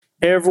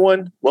Hey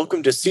everyone,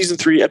 welcome to Season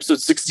 3,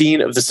 Episode 16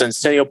 of the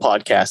Centennial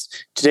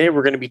Podcast. Today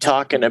we're going to be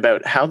talking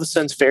about how the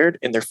Sens fared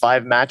in their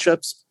 5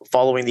 matchups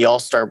following the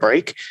All-Star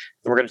break.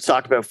 We're going to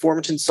talk about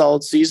Formenton's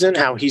solid season,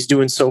 how he's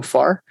doing so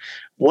far,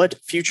 what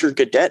future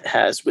Gaudette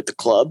has with the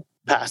club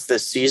past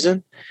this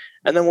season,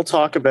 and then we'll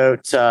talk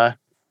about the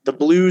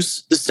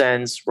Blues, the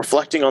Sens,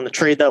 reflecting on the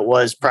trade that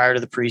was prior to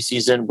the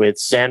preseason with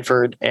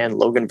Sanford and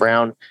Logan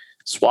Brown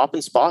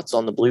swapping spots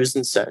on the Blues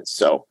and Sens.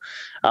 So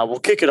we'll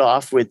kick it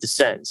off with the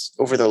Sens.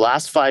 Over their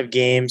last 5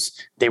 games,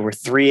 they were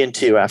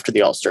 3-2 after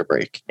the All-Star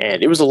break.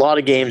 And it was a lot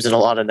of games and a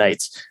lot of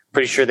nights.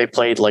 Pretty sure they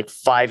played like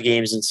 5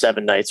 games in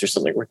 7 nights or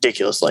something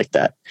ridiculous like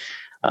that.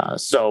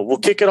 So we'll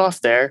kick it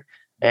off there.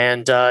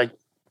 And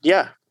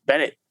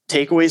Bennett,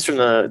 takeaways from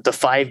the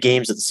 5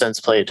 games that the Sens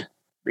played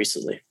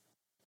recently.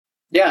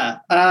 Yeah,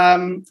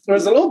 it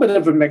was a little bit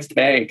of a mixed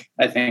bag,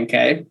 I think,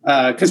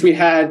 because we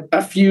had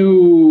a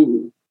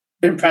few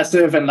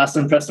impressive and less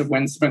impressive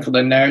wins sprinkled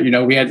in there. You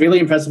know, we had really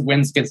impressive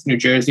wins against New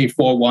Jersey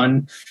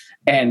 4-1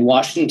 and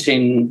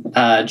Washington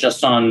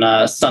just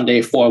on Sunday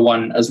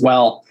 4-1 as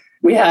well.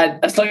 We had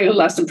a slightly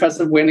less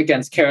impressive win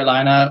against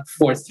Carolina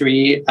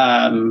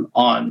 4-3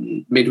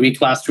 on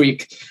midweek last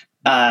week.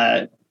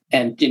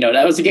 And, you know,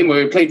 that was a game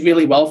where we played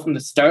really well from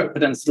the start, but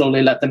then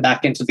slowly let them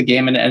back into the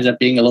game, and it ended up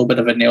being a little bit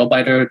of a nail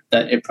biter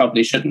that it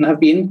probably shouldn't have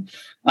been.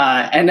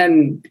 And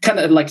then kind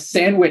of like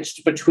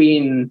sandwiched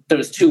between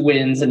those 2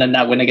 wins and then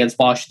that win against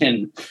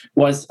Washington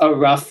was a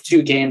rough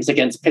 2 games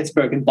against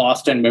Pittsburgh and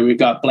Boston, where we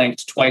got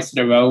blanked twice in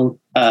a row,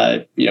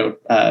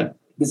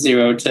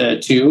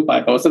 0-2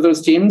 by both of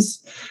those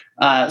teams.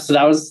 So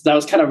that was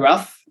kind of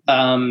rough.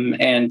 So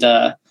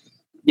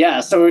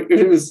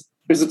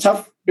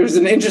it was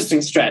an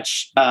interesting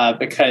stretch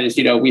because,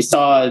 you know, we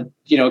saw,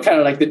 you know, kind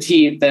of like the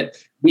team that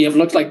we have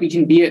looked like we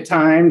can be at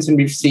times, and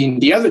we've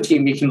seen the other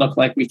team we can look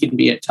like we can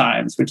be at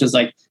times, which is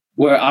like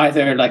we're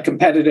either like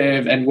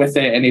competitive and with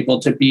it and able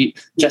to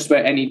beat just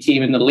about any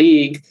team in the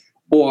league,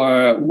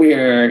 or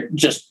we're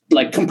just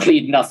like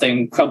complete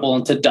nothing, crumble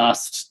into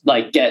dust,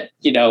 like get,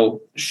 you know,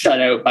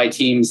 shut out by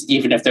teams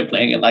even if they're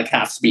playing at like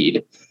half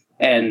speed.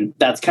 And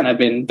that's kind of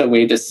been the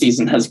way this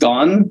season has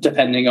gone,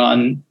 depending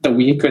on the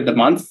week or the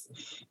month.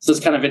 So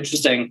it's kind of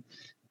interesting.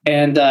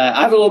 And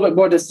I have a little bit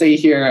more to say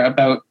here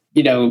about,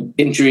 you know,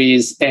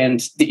 injuries and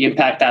the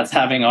impact that's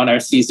having on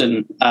our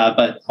season.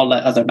 But I'll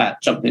let other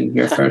Matt jump in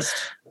here first.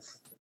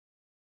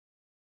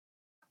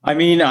 I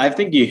mean, I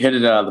think you hit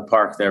it out of the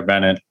park there,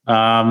 Bennett.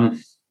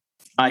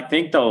 I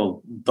think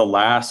the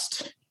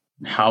last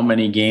how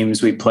many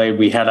games we played,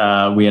 we had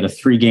a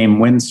 3-game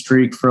win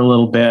streak for a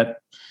little bit,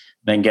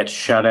 then get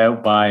shut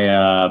out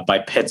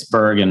by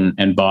Pittsburgh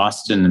and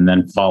Boston, and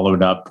then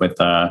followed up with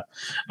a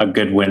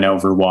good win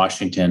over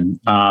Washington.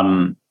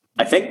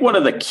 I think one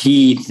of the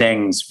key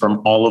things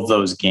from all of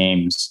those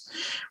games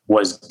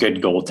was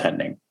good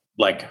goaltending.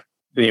 Like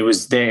it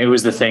was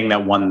the thing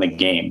that won the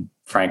game,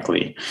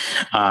 frankly.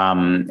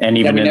 And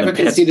even we never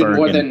conceded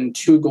more than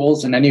 2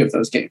 goals in any of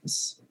those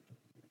games.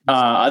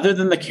 Other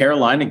than the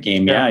Carolina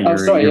game, you're right.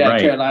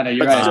 Carolina,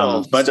 you're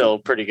right. But still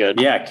pretty good.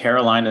 Yeah,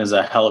 Carolina is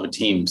a hell of a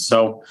team.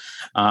 So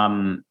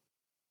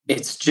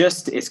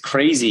it's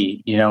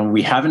crazy. You know,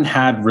 we haven't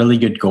had really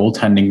good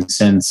goaltending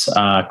since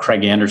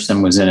Craig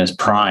Anderson was in his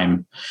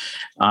prime.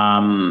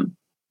 And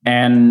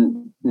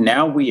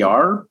now we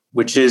are,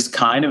 which is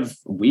kind of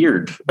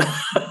weird.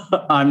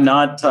 I'm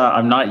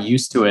not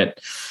used to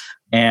it.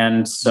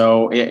 And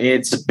so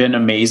it's been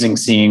amazing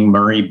seeing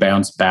Murray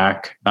bounce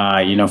back.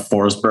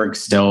 Forsberg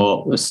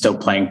still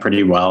playing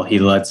pretty well. He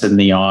lets in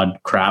the odd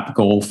crap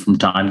goal from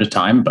time to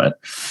time, but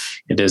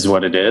it is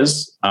what it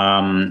is.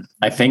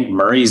 I think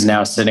Murray's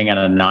now sitting at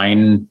a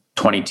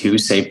 .922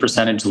 save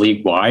percentage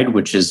league wide,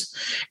 which has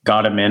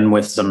got him in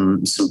with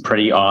some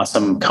pretty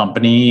awesome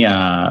company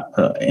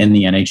in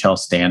the NHL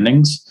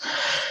standings.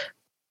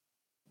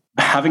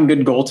 Having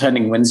good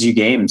goaltending wins you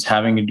games.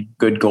 Having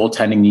good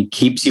goaltending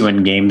keeps you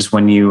in games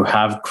when you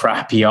have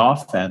crappy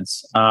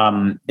offense.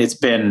 It's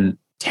been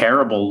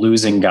terrible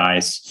losing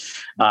guys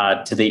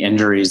to the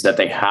injuries that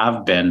they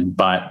have been,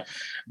 but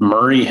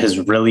Murray has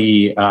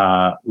really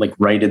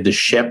righted the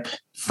ship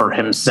for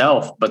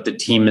himself, but the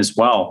team as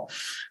well.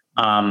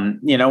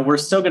 We're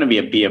still going to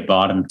be a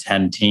bottom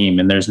 10 team,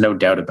 and there's no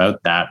doubt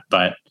about that.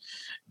 But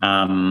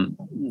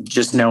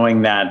just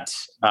knowing that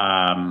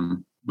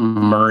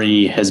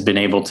Murray has been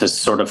able to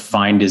sort of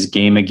find his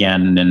game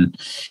again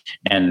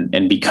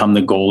and become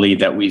the goalie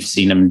that we've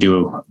seen him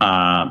do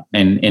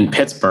in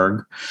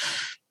Pittsburgh,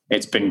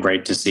 it's been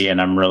great to see,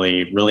 and I'm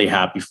really, really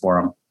happy for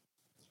him.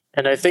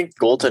 And I think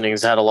goaltending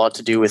has had a lot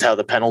to do with how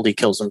the penalty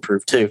kills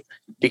improved too.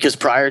 Because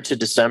prior to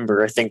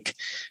December, I think,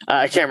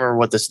 I can't remember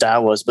what the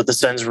stat was, but the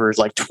Sens were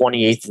like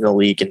 28th in the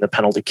league in the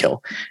penalty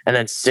kill. And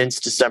then since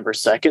December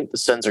 2nd, the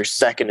Sens are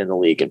 2nd in the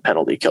league in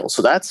penalty kill.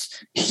 So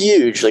that's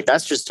huge. Like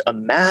that's just a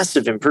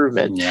massive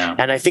improvement. Yeah.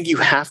 And I think you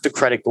have to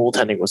credit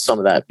goaltending with some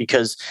of that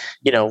because,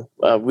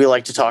 we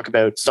like to talk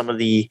about some of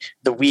the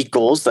weak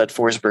goals that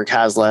Forsberg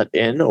has let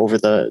in over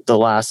the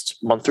last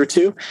month or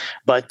two.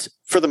 But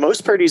for the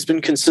most part, he's been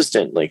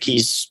consistent. Like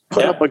he's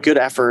put up a good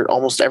effort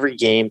almost every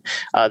game.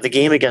 The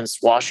game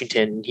against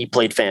Washington, he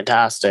played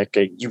fantastic.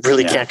 You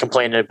really can't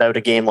complain about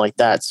a game like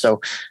that.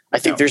 So I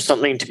think there's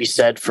something to be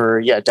said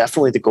for,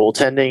 definitely the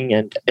goaltending.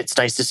 And it's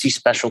nice to see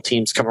special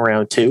teams come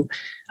around too.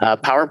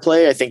 Power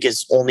play, I think,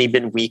 has only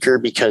been weaker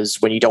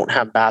because when you don't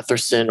have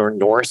Batherson or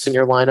Norris in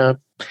your lineup,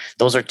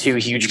 those are two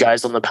huge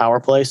guys on the power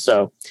play.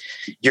 So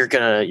you're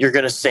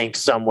gonna sink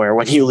somewhere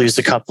when you lose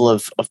a couple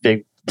of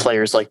big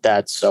players like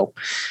that. So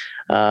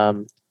I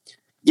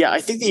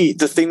think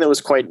the thing that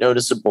was quite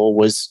noticeable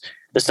was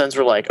the Sens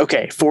were like,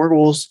 okay, 4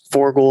 goals,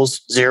 0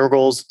 goals, 0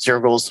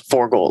 goals,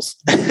 4 goals.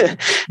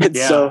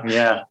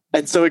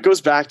 And so it goes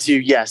back to,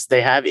 yes,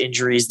 they have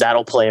injuries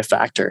that'll play a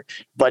factor,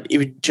 but it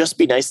would just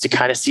be nice to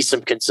kind of see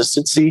some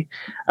consistency.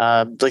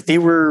 Like they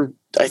were,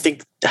 I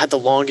think, had the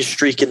longest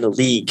streak in the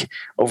league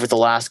over the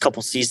last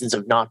couple seasons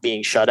of not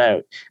being shut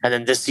out. And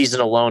then this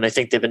season alone, I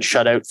think they've been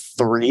shut out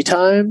 3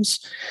 times.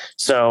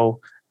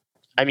 So,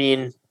 I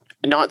mean,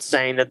 not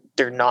saying that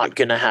they're not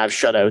going to have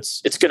shutouts.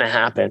 It's going to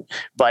happen,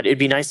 but it'd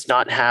be nice to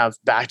not have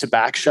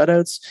back-to-back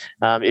shutouts.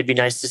 It'd be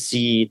nice to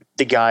see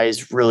the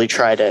guys really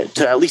try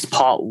to at least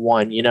pot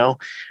one,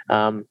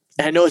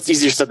 I know it's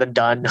easier said than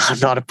done. I'm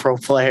not a pro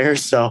player,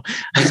 so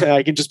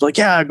I can just be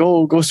like,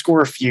 go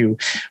score a few.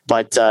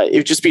 But it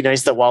would just be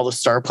nice that while the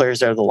star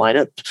players are out of the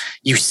lineup,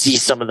 you see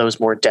some of those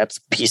more depth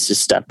pieces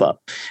step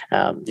up.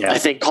 I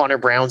think Connor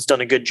Brown's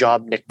done a good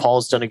job. Nick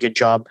Paul's done a good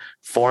job.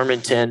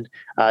 Formenton,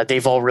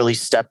 they've all really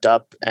stepped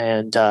up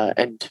and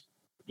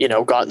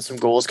gotten some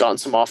goals, gotten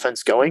some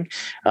offense going.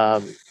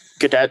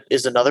 Cadet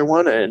is another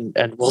one,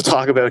 and we'll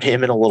talk about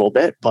him in a little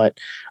bit. But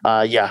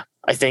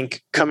I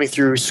think coming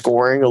through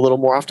scoring a little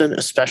more often,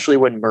 especially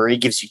when Murray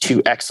gives you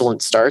 2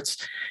 excellent starts,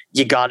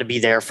 you got to be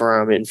there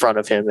for him in front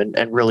of him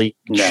and really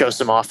show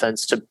some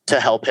offense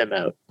to help him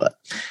out. But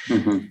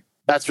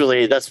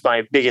that's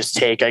my biggest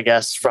take, I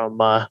guess,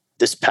 from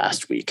this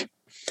past week.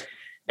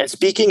 And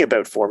speaking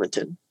about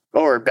Formenton,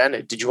 or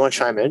Bennett, did you want to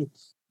chime in?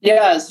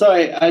 Yeah, so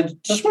I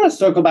just want to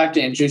circle back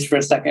to injuries for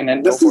a second.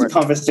 And this is a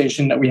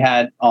conversation that we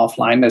had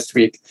offline this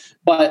week.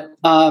 But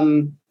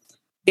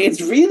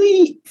it's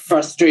really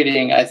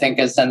frustrating, I think,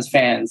 as Sens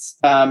fans,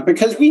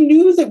 because we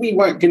knew that we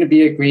weren't going to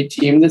be a great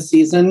team this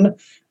season.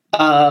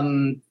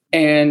 And,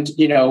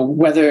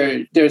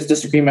 whether there's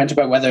disagreement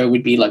about whether it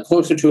would be like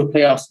closer to a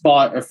playoff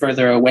spot or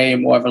further away,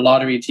 more of a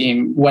lottery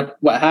team, what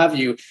have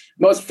you,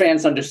 most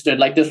fans understood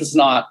like this was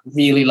not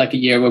really like a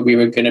year where we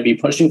were going to be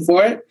pushing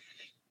for it.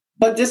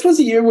 But this was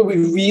a year where we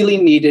really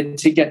needed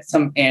to get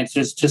some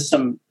answers to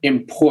some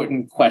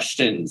important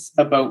questions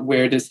about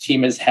where this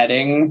team is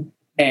heading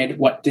and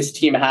what this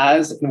team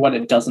has and what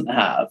it doesn't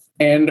have.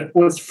 And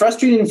what's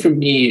frustrating for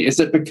me is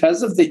that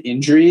because of the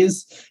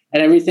injuries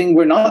and everything,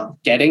 we're not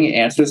getting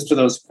answers to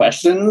those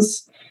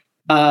questions.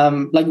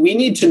 We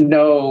need to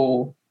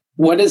know,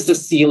 what is the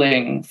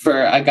ceiling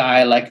for a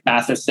guy like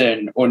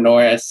Batherson or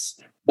Norris?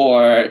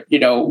 Or,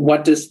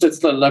 what does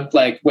Stützle look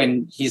like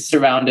when he's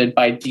surrounded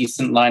by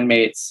decent line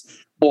mates?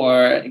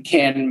 Or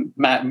can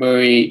Matt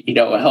Murray,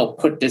 help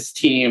put this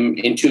team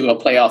into a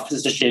playoff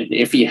position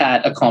if he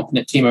had a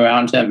competent team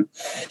around him?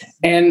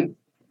 And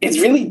it's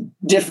really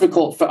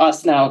difficult for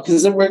us now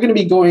because we're going to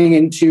be going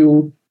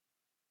into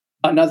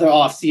another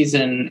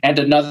offseason and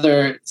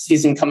another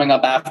season coming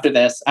up after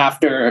this,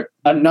 after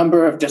a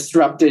number of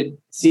disrupted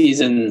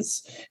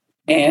seasons.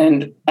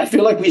 And I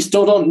feel like we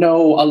still don't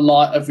know a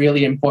lot of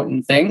really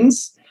important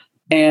things.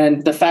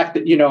 And the fact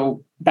that,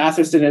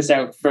 Batherson is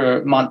out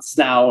for months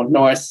now,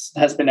 Norris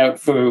has been out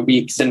for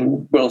weeks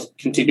and will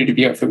continue to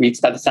be out for weeks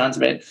by the sounds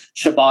of it.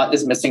 Shabbat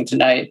is missing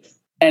tonight.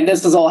 And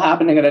this is all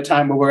happening at a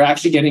time where we're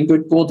actually getting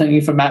good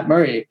goaltending from Matt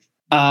Murray.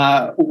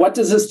 What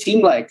does this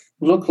team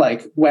look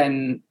like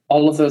when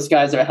all of those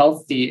guys are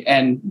healthy?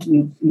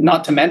 And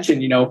not to mention,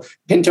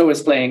 Pinto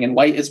is playing and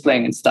White is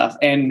playing and stuff,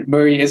 and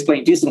Murray is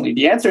playing decently.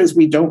 The answer is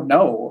we don't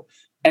know.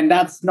 And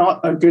that's not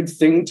a good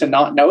thing to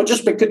not know,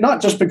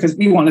 not just because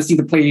we want to see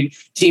the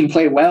team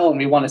play well and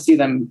we want to see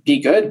them be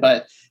good,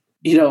 but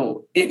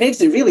it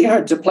makes it really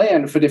hard to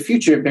plan for the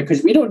future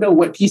because we don't know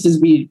what pieces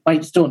we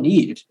might still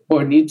need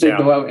or need to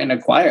go out and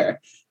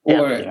acquire.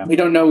 We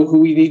don't know who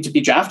we need to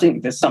be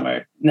drafting this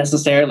summer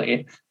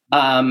necessarily,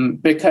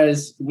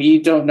 because we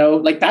don't know.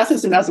 Like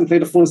Batherson hasn't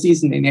played a full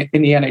season in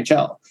the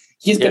NHL.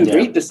 He's been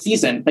great this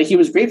season, but he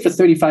was great for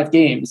 35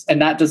 games,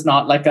 and that does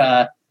not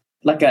that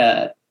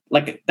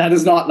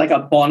is not like a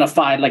bona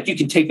fide, like you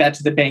can take that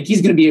to the bank.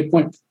 He's going to be a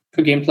point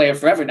per game player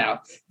forever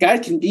now.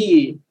 Guys can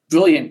be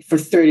brilliant for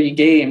 30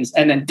 games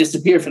and then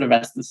disappear for the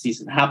rest of the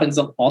season. It happens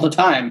all the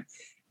time.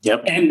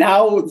 Yep. And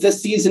now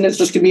this season is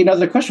just going to be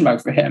another question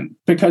mark for him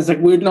because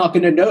we're not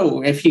going to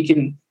know if he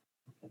can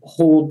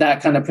hold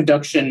that kind of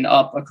production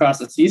up across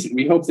the season.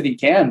 We hope that he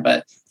can,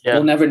 but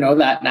we'll never know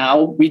that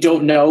now. We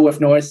don't know if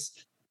Norris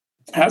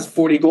has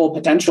 40 goal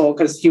potential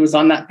because he was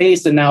on that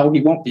pace and now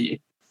he won't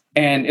be.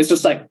 And it's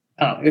just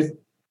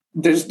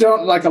there's still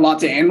a lot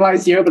to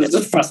analyze here, but it's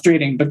just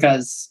frustrating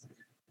because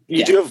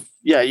you have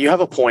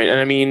a point. And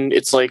I mean,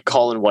 it's like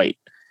Colin White,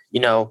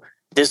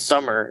 this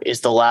summer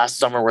is the last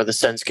summer where the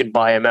Sens can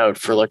buy him out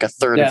for like a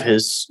third of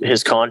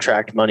his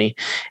contract money.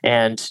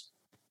 And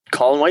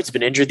Colin White's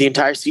been injured the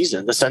entire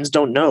season. The Sens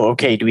don't know,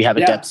 okay, do we have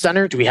a depth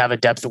center? Do we have a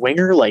depth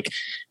winger? Like,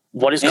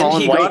 what is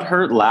Colin White? He got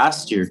hurt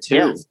last year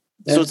too.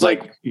 Yeah. So it's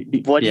like,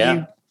 what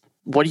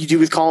do you do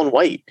with Colin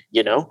White?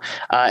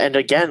 And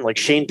again, like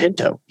Shane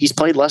Pinto, he's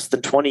played less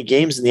than 20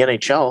 games in the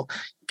NHL.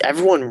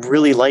 Everyone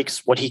really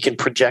likes what he can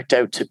project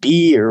out to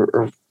be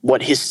or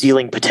what his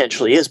ceiling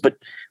potentially is, but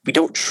we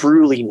don't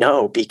truly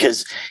know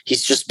because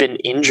he's just been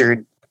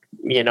injured,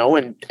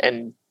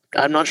 and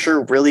I'm not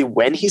sure really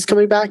when he's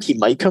coming back. He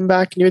might come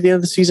back near the end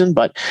of the season,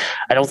 but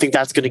I don't think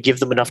that's going to give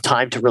them enough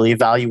time to really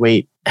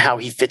evaluate how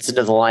he fits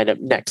into the lineup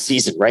next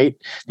season, right?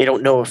 They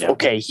don't know if,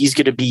 okay, he's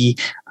going to be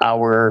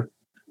our,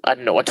 I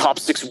don't know, a top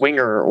 6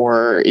 winger,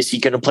 or is he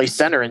going to play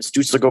center and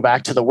Stützle go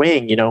back to the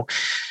wing,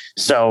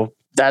 So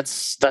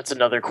that's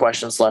another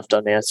question that's left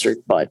unanswered,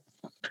 but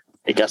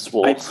I guess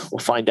we'll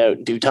find out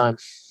in due time.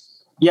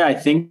 Yeah, I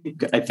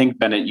think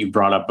Bennett, you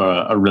brought up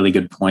a really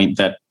good point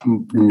that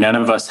none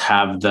of us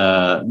have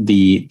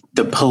the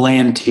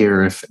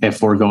Palantir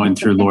if we're going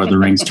through Lord of the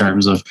Rings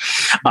terms of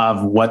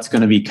what's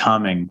going to be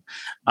coming.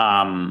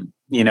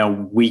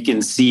 We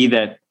can see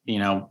that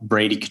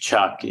Brady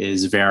Tkachuk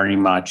is very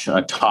much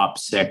a top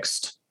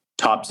six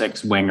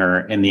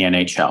winger in the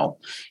NHL.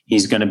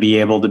 He's going to be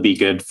able to be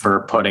good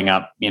for putting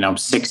up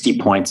 60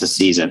 points a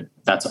season.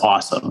 That's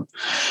awesome.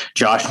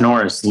 Josh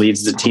Norris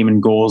leads the team in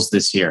goals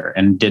this year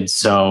and did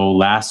so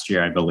last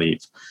year, I believe,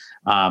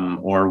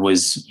 or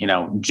was,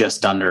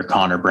 just under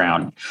Connor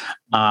Brown.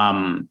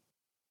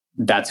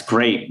 That's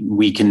great.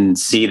 We can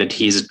see that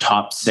he's a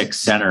top 6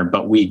 center,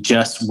 but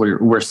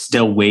we're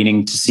still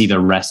waiting to see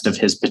the rest of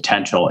his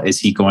potential. Is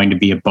he going to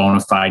be a bona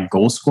fide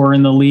goal scorer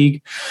in the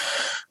league,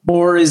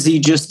 or is he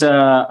just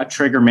a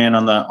trigger man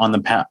on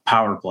the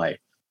power play?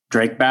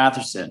 Drake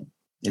Batherson,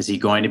 is he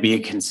going to be a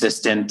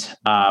consistent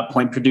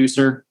point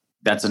producer?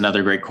 That's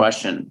another great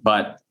question.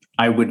 But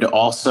I would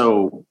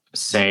also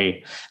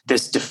say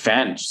this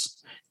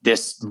defense,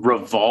 this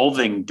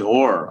revolving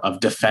door of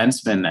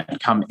defensemen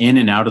that come in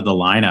and out of the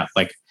lineup.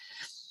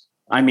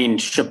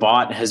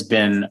 Shabbat has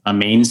been a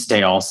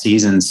mainstay all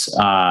seasons,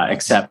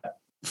 except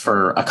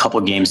for a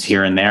couple games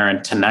here and there.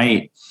 And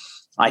tonight,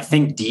 I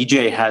think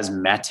DJ has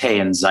Mete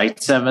and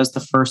Zaitsev as the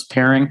first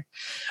pairing.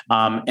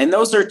 And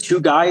those are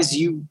 2 guys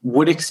you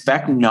would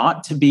expect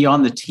not to be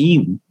on the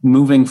team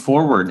moving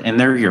forward. And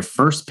they're your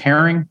first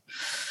pairing.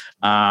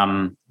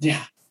 The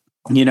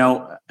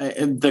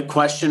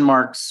question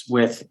marks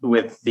with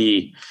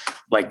the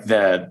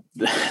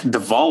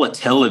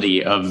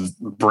volatility of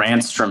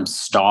Brandstrom's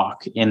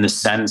stock in the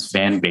Sens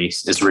fan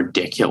base is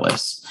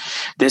ridiculous.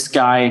 This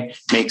guy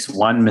makes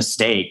one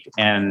mistake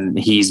and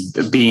he's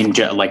being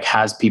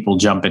has people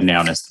jumping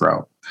down his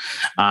throat.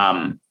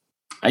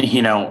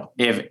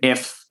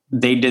 If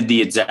they did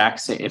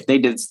if they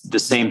did the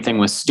same thing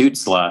with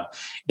Stützle,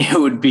 it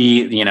would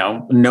be,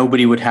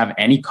 nobody would have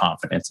any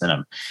confidence in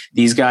him.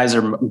 These guys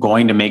are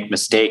going to make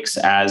mistakes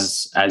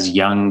as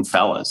young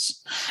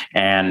fellas.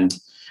 And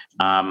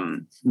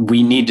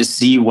we need to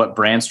see what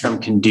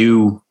Brandstrom can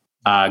do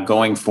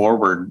going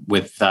forward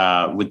with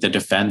the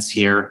defense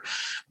here.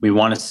 We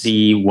want to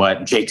see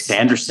what Jake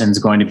Sanderson's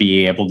going to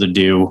be able to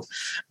do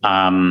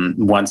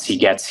once he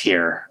gets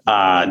here.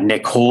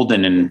 Nick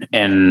Holden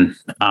and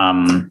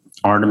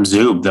Artem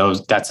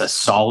Zub, that's a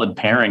solid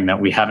pairing that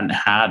we haven't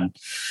had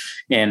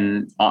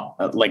in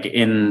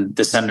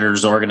the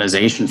Senators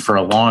organization for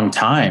a long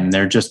time.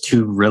 They're just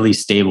 2 really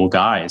stable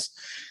guys.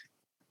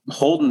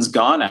 Holden's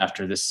gone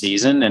after this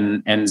season,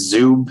 and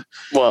Zub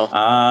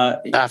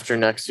after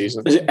next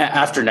season.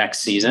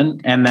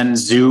 And then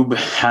Zub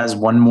has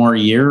 1 more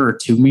year or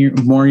 2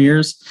 more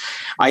years.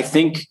 I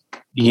think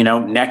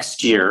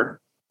next year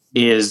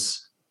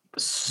is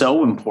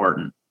so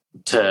important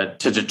to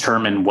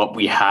determine what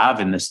we have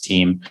in this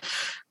team.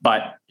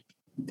 But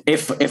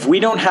if we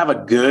don't have a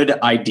good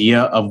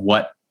idea of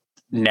what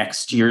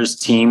next year's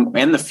team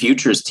and the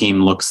future's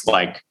team looks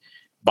like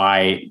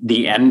by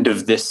the end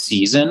of this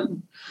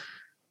season,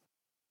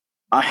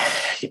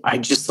 I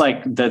just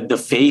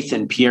the faith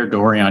in Pierre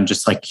Dorion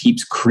just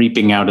keeps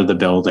creeping out of the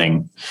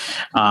building.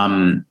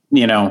 I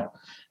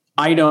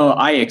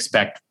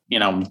expect,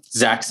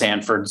 Zach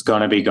Sanford's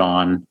going to be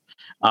gone.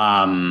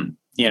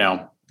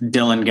 Dylan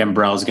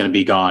Gambrell's going to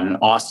be gone.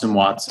 Austin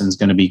Watson's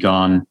going to be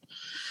gone.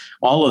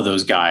 All of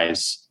those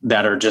guys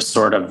that are just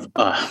sort of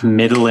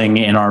middling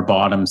in our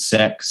bottom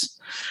 6.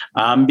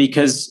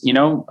 Because,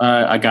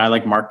 a guy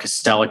like Mark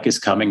Kostelic is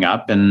coming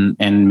up and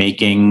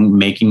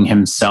making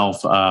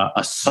himself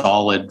a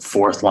solid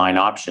 4th line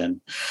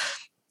option.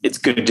 It's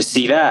good to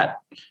see that.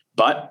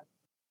 But,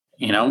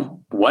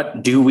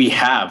 what do we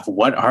have?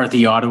 What are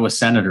the Ottawa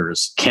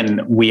Senators?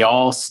 Can we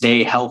all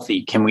stay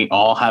healthy? Can we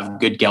all have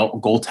good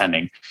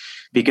goaltending?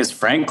 Because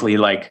frankly,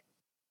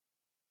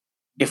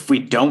 if we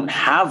don't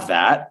have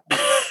that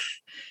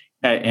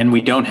and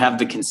we don't have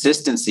the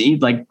consistency,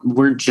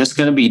 we're just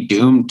going to be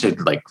doomed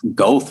to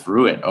go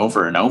through it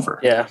over and over.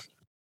 Yeah,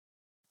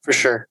 for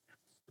sure.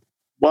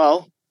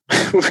 Well,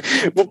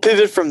 we'll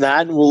pivot from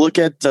that and we'll look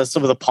at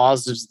some of the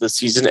positives of the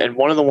season. And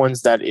one of the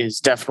ones that is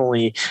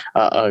definitely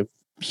a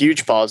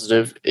huge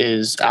positive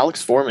is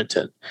Alex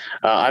Formenton.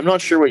 I'm not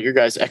sure what your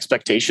guys'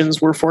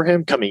 expectations were for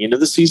him coming into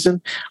the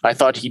season. I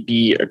thought he'd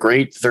be a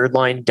great third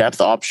line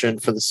depth option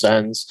for the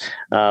Sens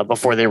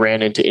before they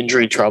ran into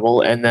injury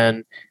trouble. And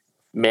then,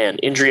 man,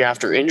 injury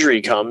after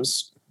injury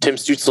comes. Tim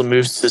Stützle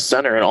moves to the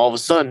center, and all of a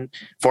sudden,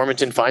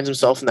 Formenton finds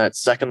himself in that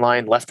second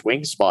line left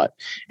wing spot.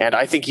 And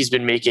I think he's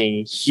been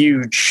making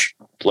huge,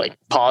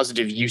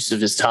 positive use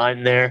of his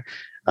time there.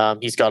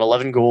 He's got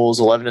 11 goals,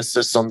 11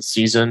 assists on the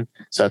season.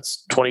 So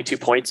that's 22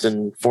 points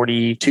in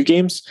 42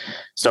 games.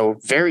 So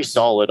very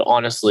solid,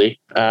 honestly.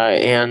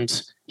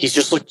 And he's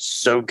just looked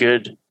so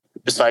good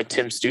beside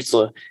Tim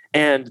Stützle.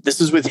 And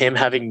this is with him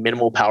having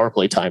minimal power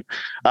play time.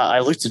 I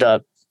looked it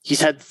up.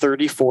 He's had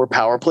 34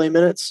 power play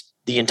minutes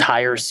the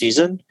entire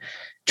season.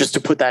 Just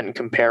to put that in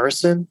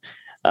comparison,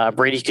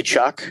 Brady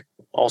Tkachuk,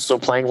 also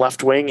playing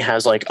left wing,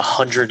 has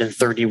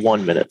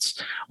 131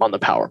 minutes on the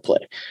power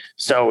play.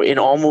 So in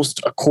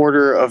almost a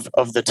quarter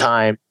of the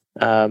time,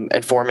 and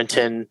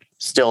Formenton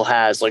still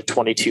has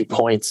 22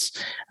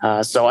 points.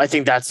 So I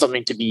think that's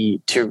something to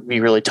be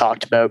really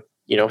talked about.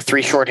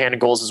 3 shorthanded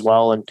goals as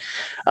well. And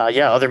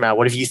other Matt,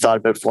 what have you thought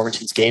about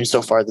Formenton's game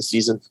so far this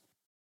season?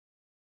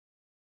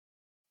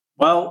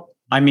 Well,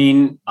 I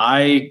mean,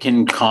 I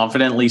can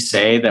confidently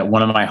say that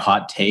one of my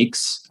hot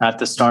takes at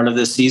the start of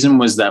this season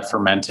was that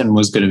Formenton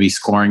was going to be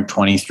scoring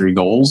 23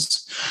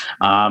 goals.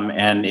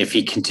 And if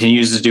he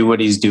continues to do what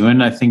he's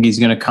doing, I think he's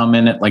going to come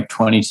in at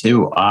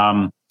 22.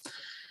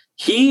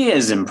 He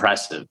is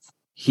impressive.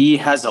 He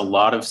has a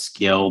lot of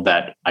skill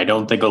that I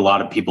don't think a lot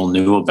of people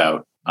knew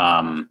about.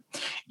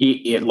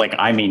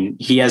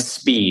 He has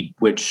speed,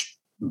 which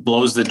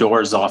blows the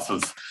doors off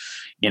of,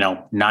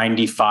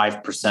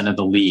 95% of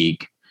the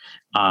league.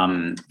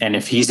 And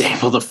if he's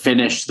able to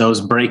finish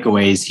those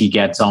breakaways, he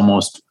gets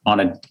almost on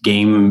a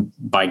game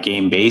by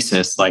game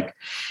basis,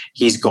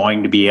 he's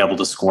going to be able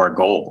to score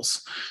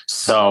goals.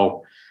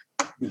 So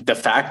the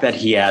fact that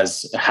he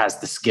has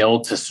the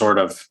skill to sort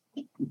of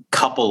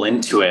couple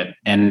into it,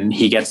 and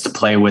he gets to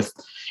play with,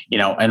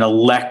 an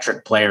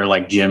electric player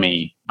like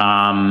Jimmy,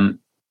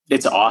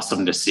 it's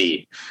awesome to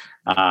see.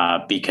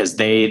 Because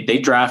they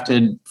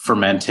drafted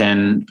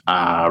Formenton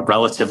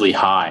relatively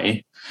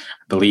high.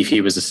 I believe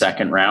he was a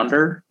second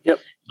rounder. Yep.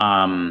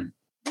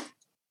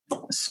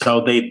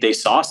 So they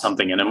saw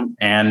something in him.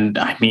 And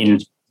I mean,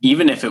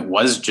 even if it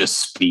was just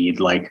speed,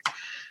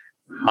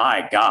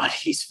 my God,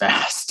 he's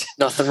fast.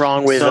 Nothing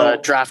wrong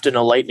with drafting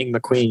a Lightning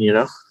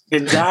McQueen,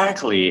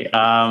 Exactly.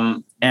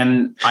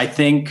 And I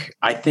think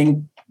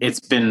it's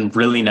been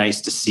really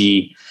nice to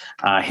see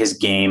his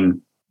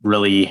game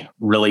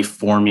really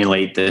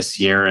formulate this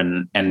year.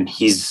 And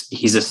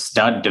he's a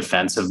stud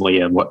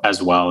defensively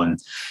as well. And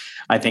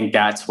I think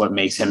that's what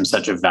makes him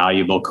such a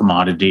valuable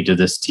commodity to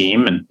this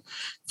team, and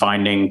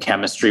finding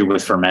chemistry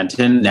with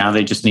Formenton. Now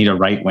they just need a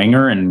right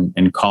winger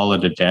and call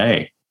it a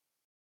day.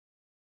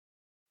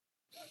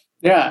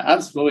 Yeah,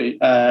 absolutely.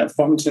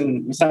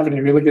 Formenton is having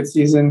a really good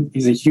season.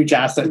 He's a huge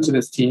asset to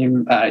this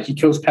team. He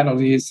kills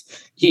penalties.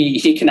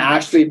 He can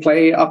actually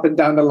play up and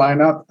down the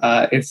lineup.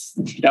 It's,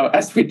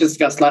 as we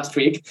discussed last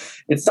week,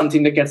 it's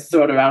something that gets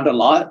thrown around a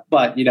lot.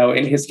 But,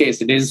 in his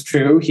case, it is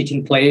true. He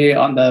can play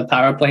on the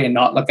power play and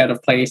not look out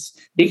of place.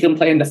 He can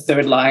play in the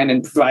third line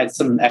and provide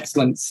some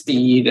excellent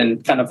speed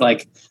and kind of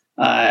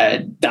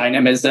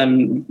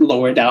dynamism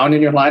lower down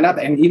in your lineup,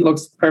 and he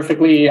looks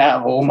perfectly at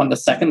home on the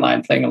second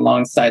line playing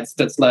alongside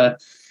Stützle.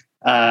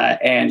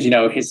 And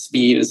his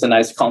speed is a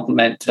nice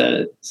complement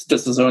to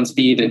Stützle's own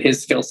speed and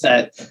his skill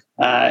set.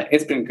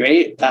 It's been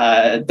great.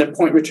 The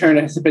point return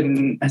has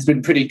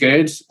been pretty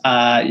good.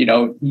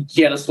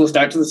 He had a slow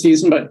start to the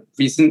season, but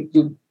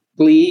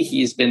recently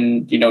he's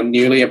been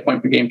nearly a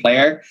point per game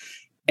player.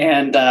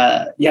 And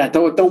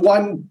the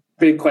one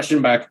big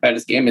question mark about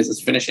his game is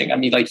his finishing. I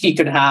mean, he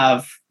could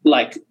have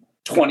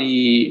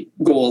 20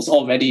 goals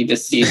already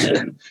this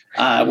season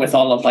with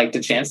all of the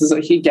chances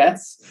that he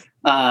gets.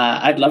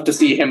 I'd love to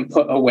see him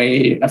put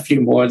away a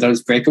few more of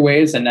those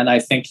breakaways, and then I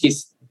think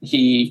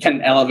he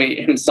can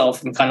elevate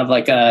himself from kind of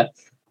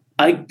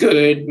a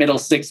good middle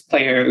six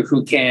player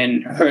who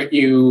can hurt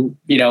you,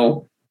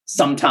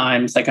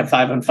 sometimes a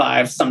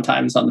 5-on-5,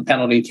 sometimes on the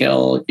penalty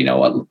kill,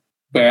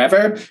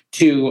 wherever,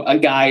 to a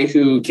guy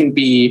who can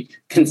be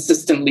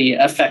consistently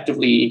effective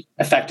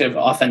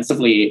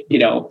offensively,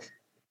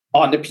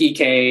 on the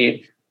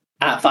PK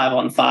at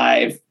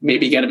 5-on-5,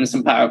 maybe get him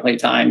some power play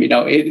time.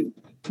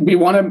 We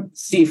want to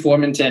see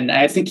Formenton.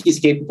 I think he's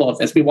capable of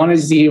this. We want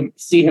to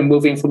see him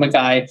moving from a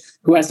guy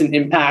who has an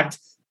impact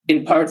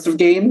in parts of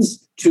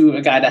games to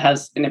a guy that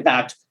has an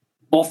impact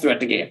all throughout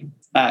the game.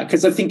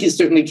 Because I think his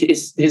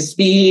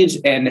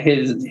speed and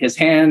his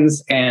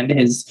hands and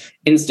his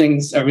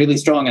instincts are really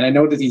strong, and I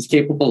know that he's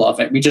capable of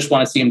it. We just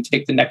want to see him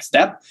take the next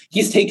step.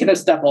 He's taken a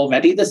step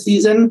already this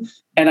season,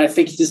 and I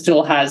think he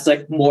still has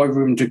more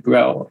room to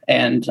grow.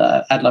 And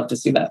I'd love to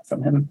see that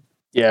from him.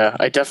 Yeah,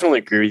 I definitely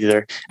agree with you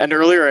there. And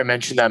earlier I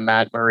mentioned that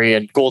Matt Murray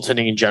and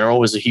goaltending in general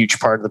was a huge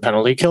part of the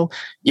penalty kill.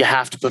 You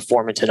have to put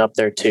Formenton up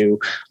there too.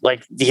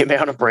 Like the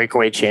amount of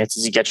breakaway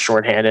chances he gets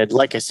shorthanded.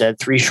 Like I said,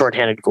 3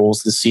 shorthanded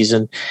goals this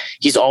season.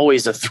 He's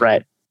always a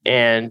threat.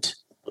 And,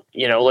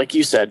 like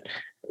you said,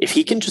 if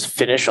he can just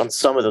finish on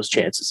some of those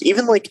chances,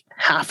 even like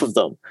half of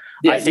them,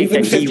 I think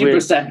even that he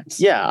 50%. would.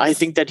 Yeah, I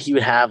think that he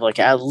would have like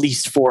at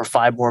least 4 or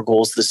 5 more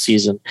goals this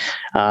season.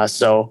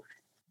 So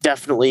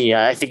definitely,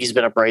 I think he's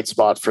been a bright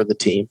spot for the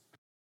team.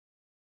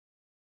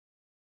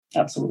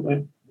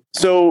 Absolutely.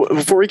 So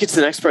before we get to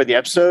the next part of the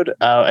episode,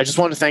 I just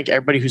want to thank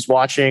everybody who's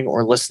watching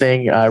or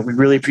listening. We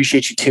really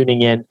appreciate you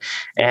tuning in.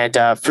 And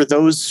for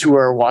those who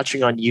are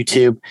watching on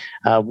YouTube,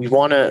 we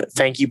want to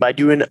thank you by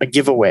doing a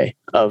giveaway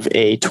of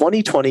a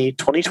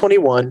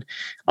 2020-2021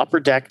 Upper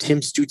Deck Tim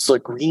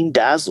Stützle Green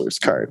Dazzlers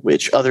card,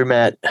 which Other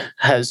Matt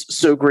has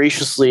so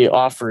graciously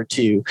offered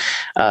to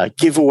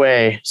give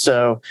away.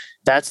 So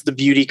that's the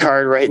beauty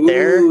card right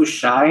there. Ooh,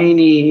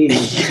 shiny.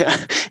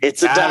 Yeah,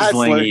 it's a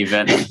dazzling dazzler.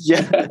 even.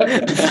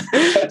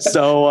 Yeah.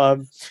 So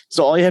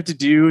all you have to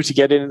do to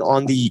get in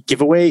on the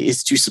giveaway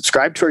is to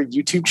subscribe to our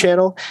YouTube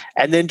channel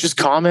and then just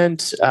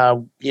comment,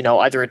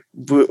 either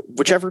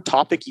whichever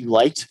topic you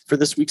liked for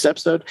this week's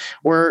episode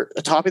or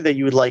a topic that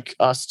you would like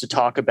us to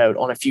talk about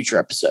on a future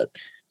episode.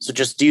 So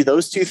just do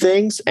those 2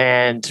 things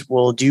and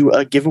we'll do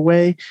a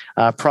giveaway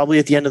probably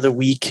at the end of the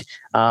week,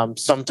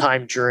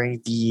 sometime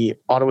during the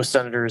Ottawa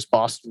Senators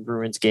Boston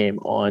Bruins game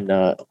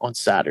on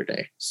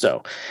Saturday.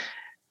 So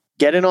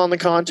get in on the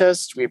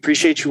contest. We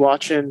appreciate you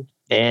watching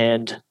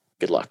and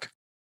good luck.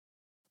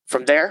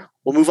 From there,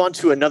 we'll move on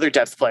to another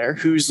depth player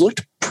who's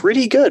looked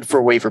pretty good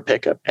for waiver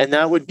pickup, and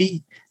that would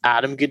be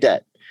Adam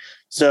Gaudette.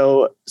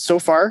 So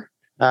far,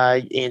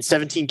 in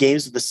 17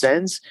 games with the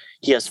Sens,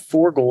 he has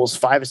 4 goals,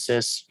 5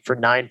 assists for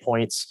 9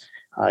 points.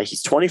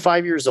 He's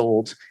 25 years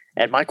old.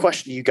 And my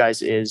question to you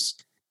guys is,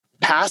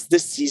 past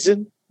this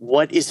season,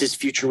 what is his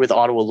future with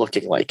Ottawa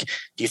looking like?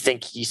 Do you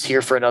think he's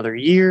here for another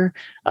year?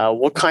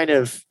 What kind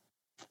of,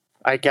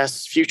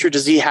 future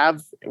does he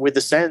have with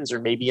the Sens or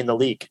maybe in the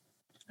league?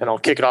 And I'll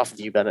kick it off with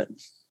you, Bennett.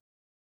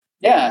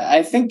 Yeah,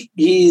 I think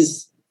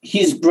he's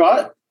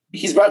brought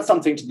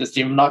something to this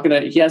team.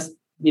 He has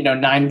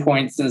 9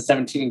 points in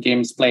 17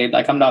 games played.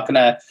 Like, I'm not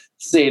gonna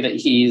say that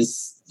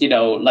he's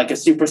like a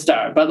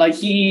superstar, but like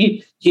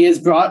he has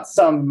brought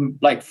some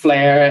like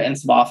flair and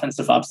some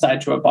offensive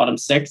upside to our bottom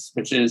 6,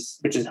 which is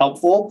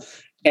helpful.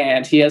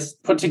 And he has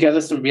put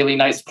together some really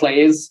nice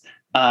plays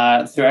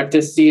throughout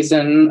this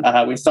season.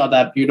 We saw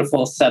that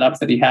beautiful setup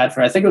that he had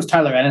for, I think it was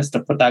Tyler Ennis, to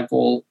put that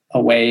goal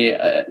away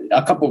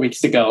a couple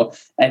weeks ago,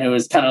 and it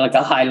was kind of like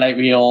a highlight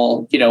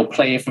reel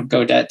play from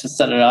Gaudette to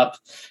set it up.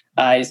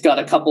 He's had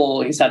a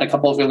couple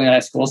of really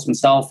nice goals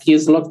himself.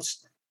 He's looked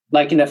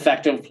like an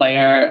effective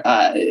player.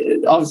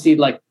 Obviously,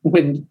 like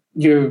when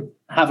you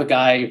have a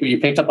guy who you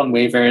picked up on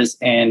waivers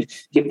and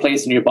he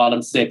plays in your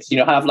bottom 6,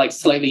 have like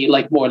slightly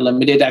like more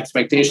limited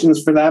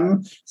expectations for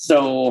them.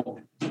 So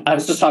I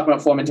was just talking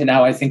about Formenton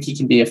now. I think he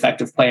can be an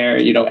effective player,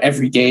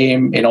 every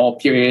game in all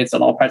periods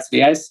on all parts of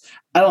the ice.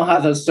 I don't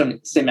have those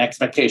same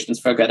expectations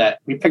for Gaudette.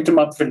 We picked him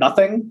up for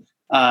nothing.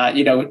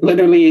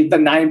 Literally the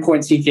 9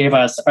 points he gave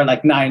us are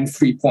like 9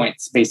 free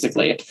points,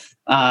 basically.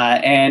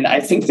 And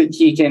I think that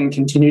he can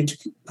continue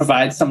to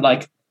provide some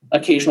like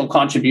occasional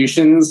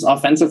contributions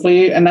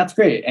offensively, and that's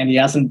great. And he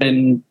hasn't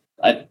been,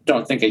 I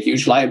don't think, a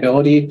huge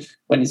liability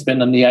when he's been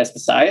on the ice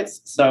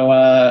besides. So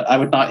I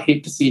would not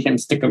hate to see him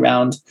stick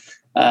around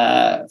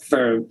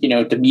for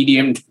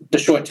the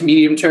short to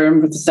medium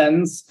term with the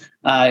Sens.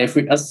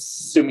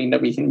 Assuming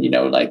that we can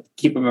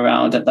keep him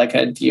around at like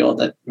a deal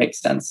that makes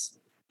sense.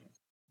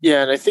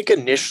 Yeah, and I think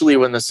initially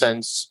when the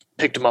Sens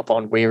picked him up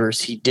on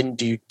waivers, he didn't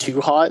do too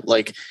hot.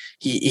 Like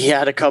he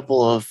had a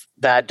couple of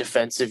bad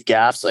defensive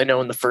gaffes. I know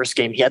in the first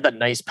game he had that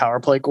nice power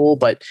play goal,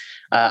 but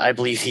I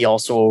believe he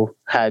also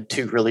had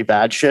 2 really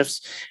bad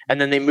shifts. And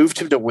then they moved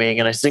him to wing,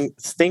 and I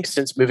think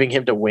since moving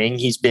him to wing,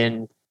 he's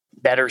been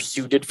better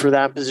suited for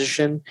that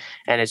position,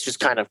 and it's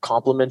just kind of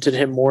complemented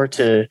him more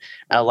to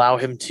allow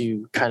him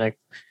to kind of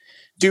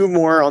do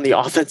more on the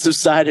offensive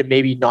side and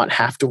maybe not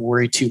have to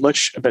worry too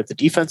much about the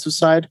defensive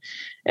side.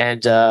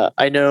 And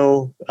I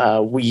know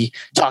we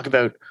talk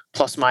about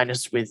plus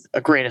minus with a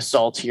grain of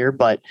salt here,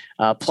 but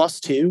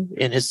 +2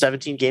 in his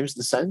 17 games in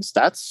the Sens,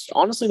 that's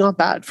honestly not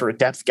bad for a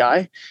depth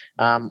guy.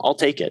 I'll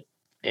take it.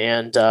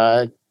 And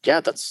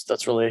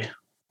that's really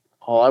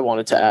all I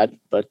wanted to add.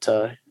 But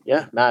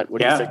Matt,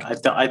 what do you think?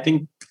 I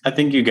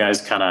think you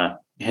guys kind of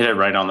hit it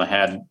right on the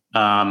head.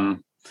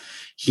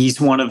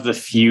 He's one of the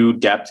few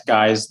depth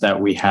guys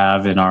that we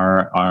have in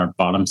our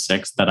bottom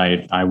 6 that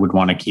I would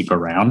want to keep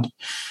around.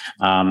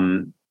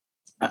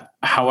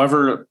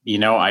 However,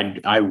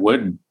 I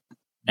would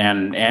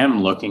and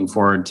am looking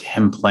forward to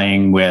him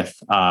playing with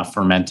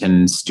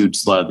Formenton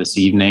Stützle this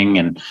evening.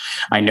 And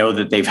I know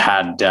that they've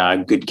had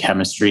good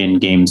chemistry in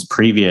games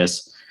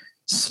previous.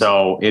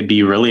 So it'd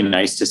be really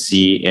nice to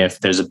see if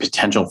there's a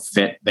potential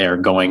fit there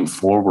going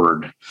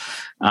forward.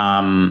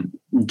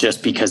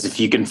 Just because if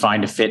you can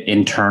find a fit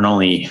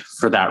internally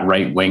for that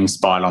right wing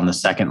spot on the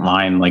second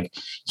line, like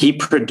he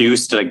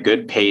produced at a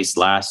good pace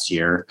last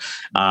year,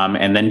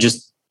 and then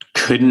just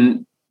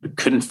couldn't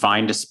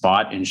find a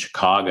spot in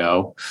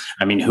Chicago.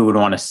 I mean, who would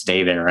want to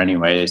stay there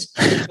anyways?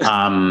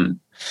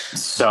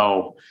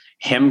 So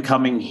him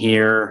coming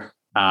here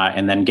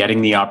and then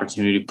getting the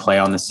opportunity to play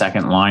on the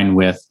second line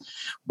with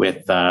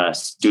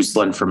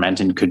Stützle and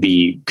Formenton could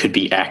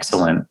be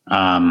excellent.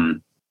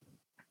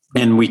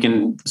 And we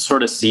can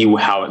sort of see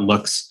how it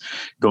looks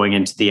going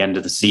into the end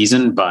of the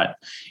season. But,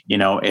 you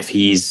know, if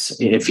he's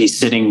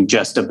sitting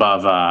just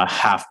above a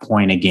half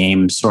point a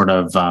game sort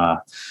of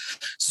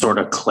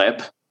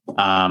clip,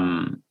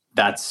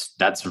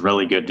 that's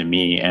really good to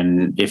me.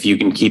 And if you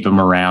can keep him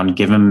around,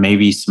 give him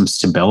maybe some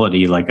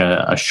stability, like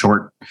a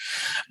short,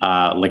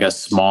 like a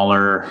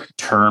smaller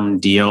term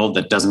deal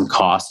that doesn't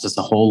cost us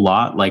a whole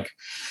lot, like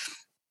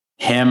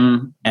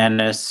him,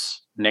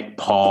 Ennis, Nick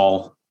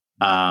Paul,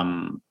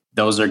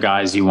 those are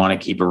guys you want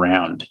to keep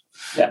around.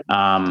 Yeah.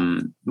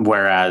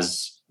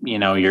 Whereas, you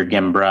know, your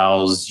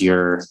Gimbrels,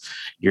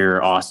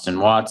 your Austin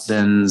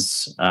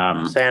Watsons,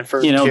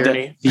 Sanford, you know,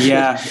 Tierney.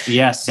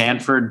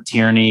 Sanford,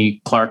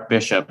 Tierney, Clark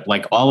Bishop,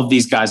 like all of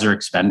these guys are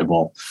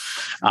expendable.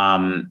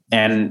 And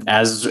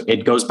as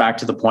it goes back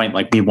to the point,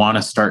 like we want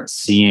to start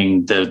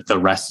seeing the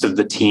rest of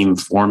the team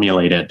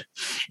formulated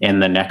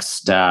in the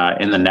next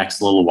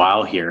little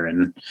while here,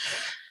 and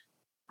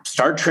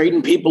start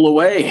trading people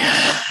away,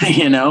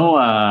 you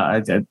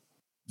know,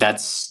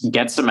 that's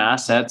get some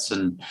assets.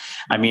 And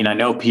I mean, I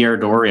know Pierre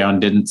Dorion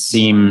didn't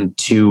seem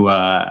to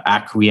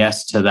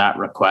acquiesce to that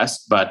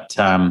request, but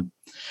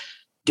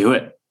do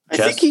it.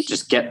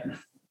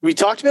 We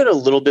talked about it a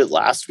little bit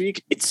last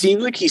week. It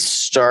seemed like he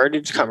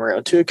started to come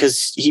around to it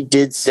because he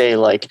did say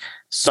like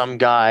some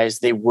guys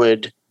they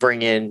would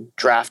bring in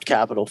draft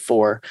capital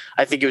for.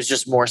 I think it was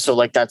just more so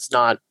like that's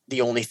not the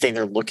only thing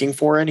they're looking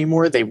for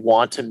anymore. They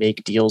want to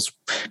make deals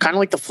kind of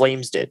like the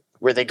Flames did,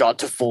 where they got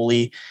to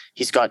Foley.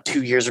 He's got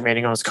 2 years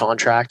remaining on his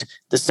contract.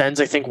 The Sens,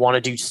 I think, want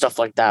to do stuff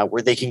like that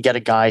where they can get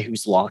a guy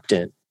who's locked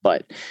in.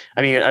 But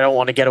I mean, I don't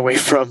want to get away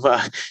from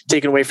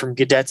taking away from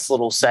Gaudette's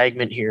little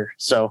segment here.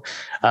 So,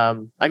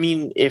 I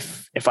mean,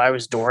 if I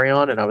was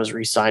Dorion and I was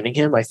re-signing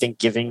him, I think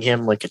giving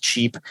him like a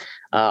cheap,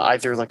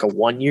 either like a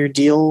 1 year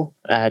deal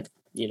at,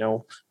 you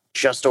know,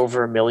 just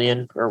over $1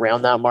 million or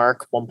around that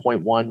mark,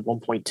 1.1,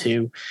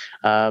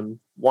 1.2,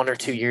 1 or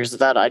 2 years of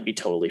that, I'd be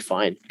totally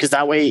fine. Because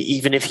that way,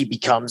 even if he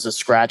becomes a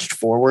scratched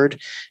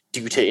forward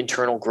due to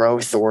internal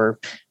growth or,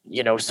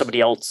 you know,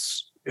 somebody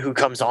else who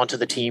comes onto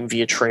the team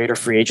via trade or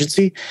free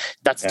agency,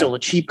 that's still a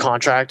cheap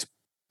contract,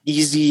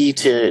 easy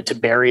to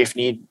bury if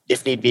need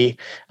be.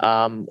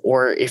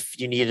 Or if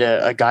you need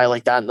a guy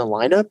like that in the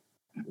lineup,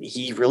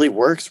 he really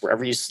works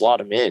wherever you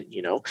slot him in,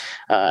 you know,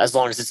 as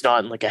long as it's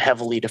not in like a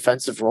heavily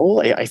defensive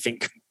role. I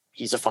think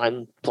he's a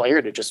fine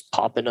player to just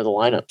pop into the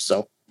lineup.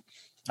 So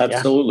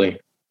absolutely.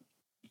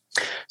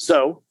 Yeah.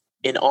 So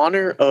in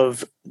honor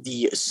of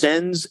the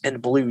Sens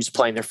and Blues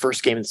playing their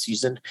first game of the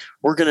season,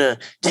 we're going to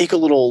take a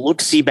little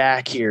look-see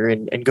back here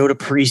and go to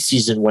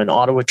preseason when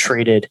Ottawa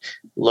traded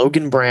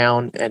Logan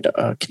Brown and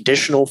a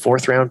conditional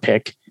 4th-round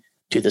pick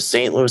to the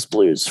St. Louis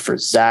Blues for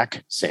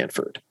Zach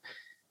Sanford.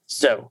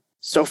 So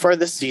far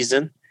this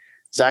season,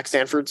 Zach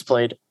Sanford's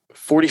played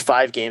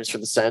 45 games for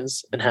the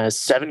Sens and has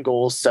 7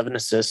 goals, 7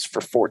 assists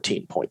for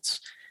 14 points.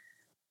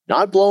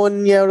 Not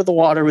blowing you out of the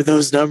water with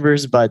those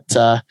numbers, but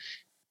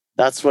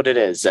that's what it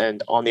is.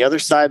 And on the other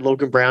side,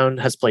 Logan Brown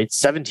has played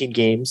 17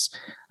 games,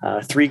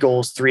 3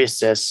 goals, 3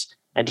 assists,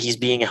 and he's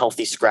being a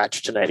healthy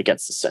scratch tonight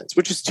against the Sens,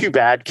 which is too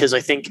bad because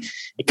I think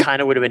it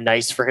kind of would have been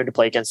nice for him to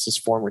play against his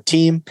former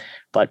team,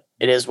 but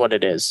it is what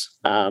it is.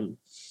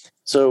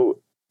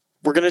 So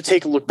we're going to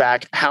take a look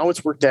back how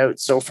it's worked out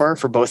so far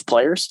for both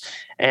players.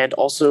 And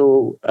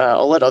also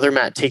I'll let other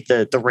Matt take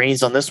the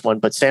reins on this one,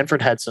 but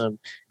Sanford had some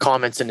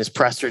comments in his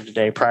presser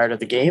today prior to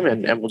the game,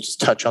 and we'll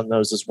just touch on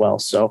those as well.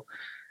 So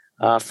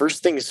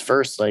first things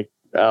first, like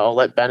I'll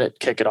let Bennett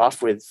kick it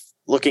off with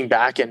looking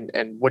back and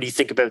what do you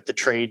think about the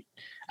trade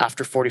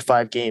after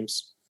 45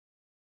 games?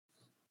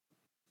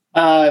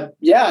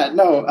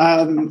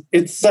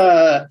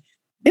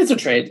 It's a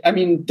trade. I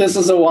mean, this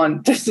is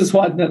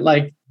one that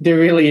like there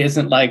really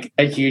isn't like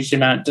a huge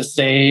amount to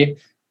say,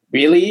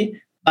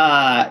 really.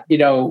 You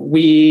know,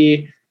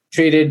 we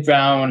traded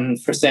Brown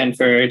for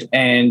Sanford,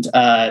 and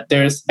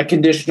there's a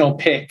conditional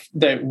pick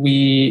that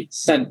we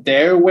sent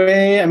their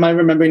way. Am I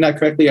remembering that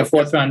correctly? A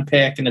 4th-round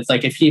pick, and it's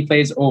like if he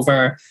plays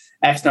over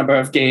X number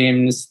of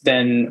games,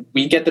 then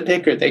we get the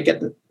pick, or they get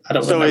the. I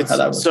don't remember how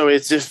that works. So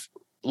it's if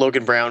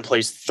Logan Brown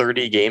plays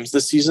 30 games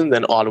this season,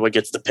 then Ottawa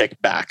gets the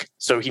pick back.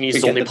 So he needs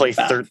to only play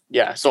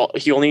so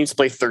he only needs to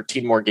play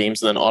 13 more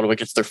games, and then Ottawa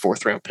gets their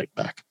 4th-round pick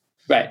back.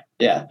 Right.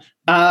 Yeah.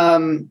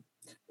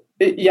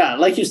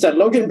 Like you said,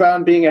 Logan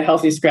Brown being a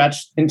healthy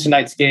scratch in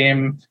tonight's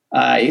game,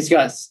 he's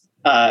got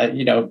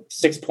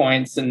 6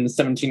 points in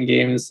 17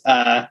 games.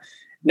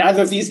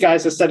 Neither of these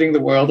guys are setting the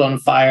world on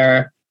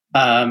fire.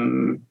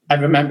 I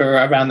remember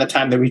around the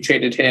time that we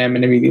traded him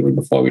and immediately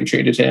before we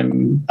traded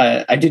him,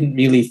 I didn't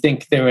really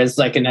think there was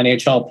like an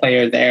NHL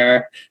player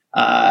there.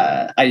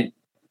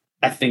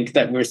 I think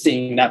that we're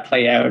seeing that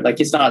play out. Like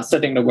he's not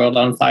setting the world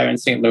on fire in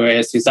St.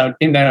 Louis. He's out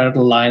in and out of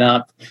the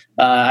lineup.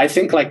 I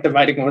think like the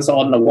writing was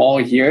on the wall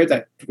here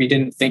that we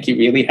didn't think he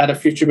really had a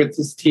future with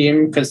this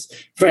team because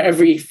for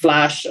every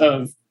flash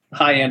of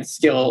high-end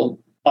skill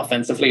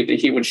offensively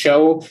that he would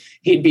show,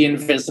 he'd be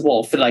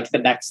invisible for like the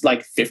next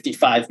like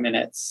 55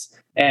 minutes.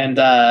 And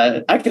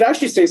I could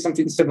actually say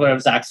something similar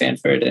of Zach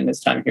Sanford in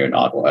his time here in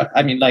Ottawa.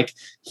 I mean, like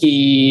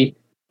he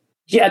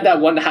had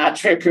that one hat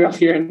trick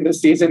earlier in the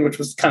season, which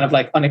was kind of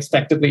like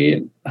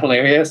unexpectedly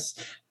hilarious.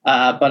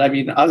 But I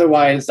mean,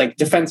 otherwise, like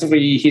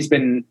defensively, he's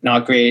been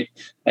not great.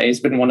 He's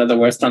been one of the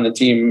worst on the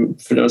team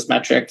for those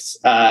metrics.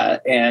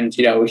 And,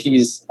 you know,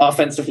 he's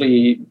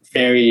offensively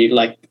very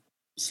like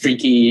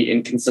streaky,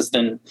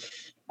 inconsistent.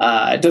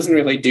 Doesn't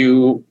really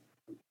do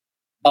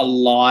a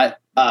lot.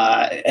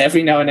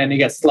 Every now and then he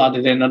gets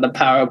slotted in on the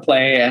power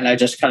play, and I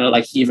just kind of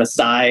like heave a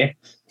sigh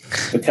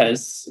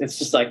because it's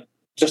just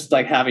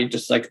like having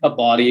just like a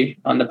body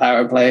on the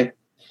power play.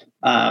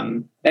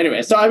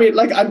 Anyway, so I mean,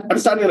 like I'm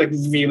starting to like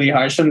really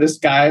harsh on this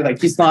guy.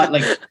 Like he's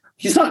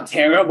not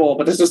terrible,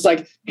 but it's just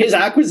like his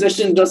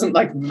acquisition doesn't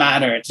like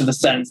matter to the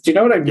Sens. Do you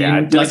know what I mean? Yeah,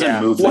 it doesn't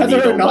like, move the whether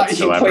needle or not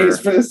whatsoever. he plays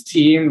for this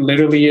team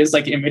literally is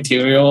like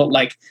immaterial.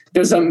 Like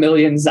there's a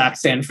million Zach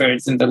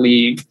Sanfords in the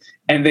league,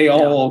 and they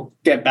all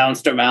get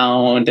bounced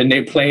around, and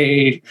they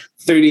play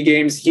 30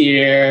 games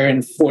here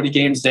and 40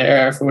 games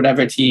there for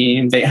whatever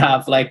team. They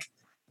have like,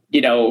 you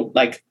know,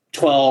 like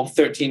 12,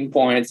 13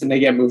 points, and they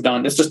get moved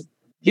on. It's just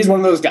he's one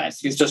of those guys.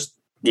 He's just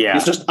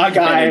a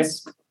guy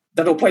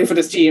that'll play for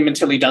this team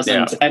until he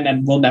doesn't, and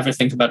then we'll never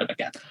think about it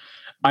again.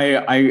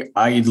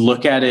 I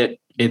look at it.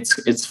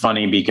 It's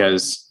funny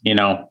because, you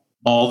know,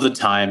 all the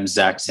time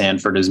Zach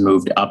Sanford has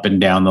moved up and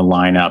down the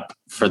lineup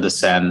for the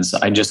Sens.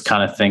 I just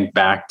kind of think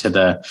back to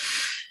the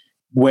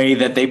way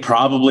that they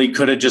probably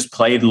could have just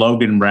played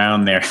Logan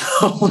Brown there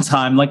the whole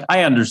time. Like,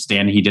 I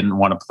understand he didn't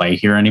want to play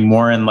here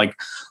anymore. And like,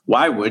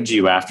 why would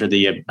you after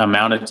the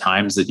amount of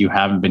times that you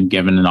haven't been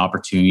given an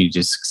opportunity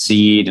to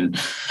succeed? And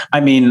I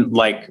mean,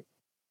 like,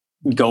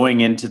 going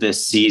into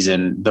this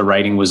season, the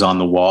writing was on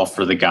the wall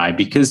for the guy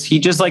because he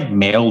just like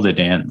mailed it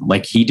in.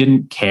 Like he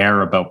didn't care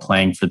about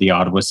playing for the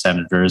Ottawa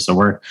Senators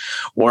or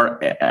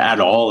at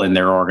all in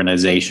their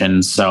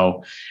organization.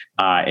 So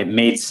it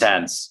made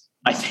sense.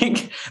 I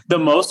think the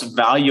most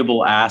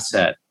valuable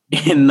asset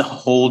in the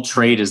whole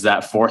trade is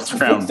that fourth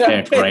round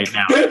pick right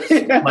now.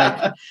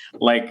 Yeah.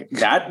 Like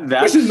that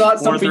which is not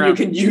something you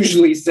can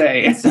usually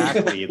say.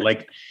 Exactly.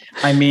 Like,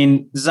 I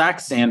mean, Zach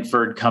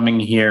Sanford coming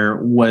here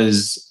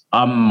was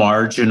a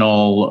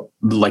marginal,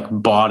 like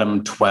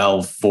bottom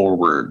 12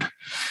 forward.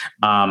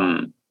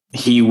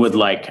 He would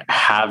like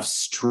have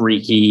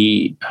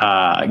streaky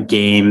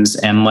games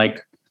and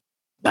like,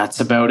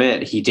 that's about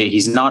it.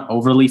 He's not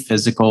overly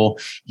physical.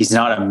 He's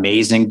not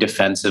amazing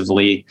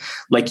defensively.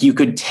 Like you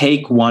could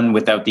take one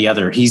without the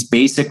other. He's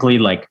basically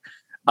like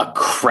a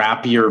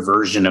crappier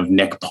version of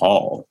Nick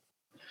Paul,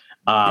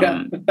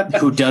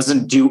 who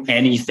doesn't do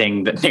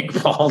anything that Nick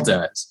Paul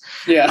does.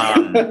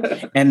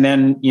 Yeah. And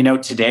then, you know,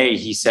 today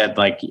he said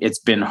like, it's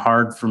been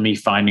hard for me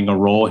finding a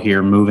role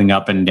here, moving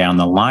up and down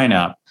the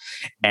lineup.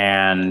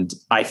 And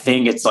I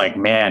think it's like,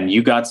 man,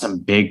 you got some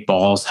big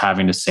balls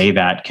having to say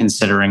that,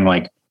 considering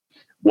like,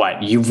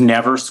 what, you've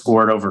never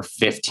scored over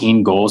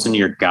 15 goals in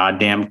your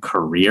goddamn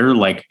career?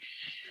 Like,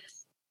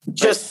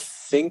 just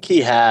think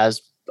he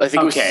has. I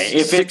think okay,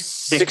 if it's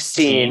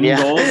 16 yeah.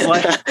 goals,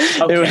 like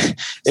okay.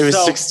 it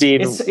was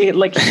 16.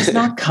 Like he's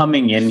not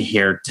coming in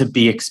here to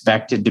be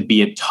expected to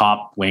be a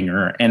top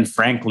winger. And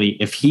frankly,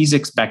 if he's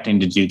expecting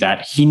to do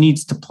that, he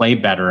needs to play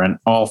better in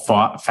all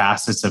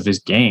facets of his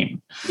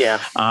game. Yeah.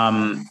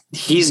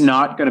 He's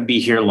not going to be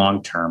here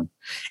long term.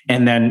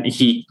 And then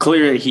he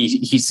clearly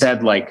he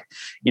said like,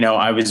 you know,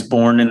 I was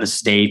born in the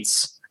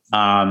States.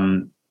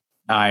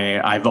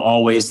 I've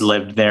always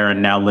lived there,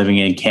 and now living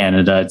in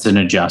Canada, it's an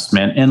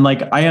adjustment. And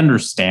like, I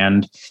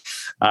understand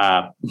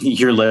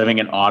you're living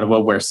in Ottawa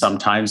where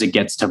sometimes it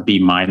gets to be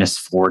minus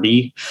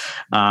 40.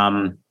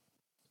 And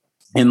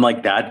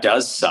like, that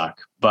does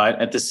suck.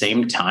 But at the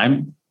same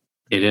time,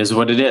 it is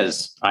what it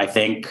is. I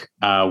think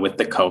with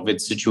the COVID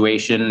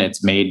situation,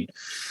 it's made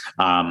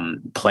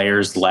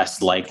players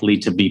less likely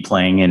to be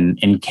playing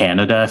in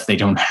Canada if they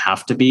don't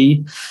have to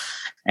be.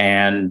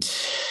 And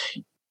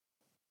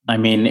I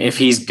mean, if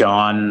he's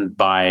gone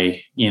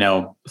by, you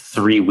know,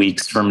 3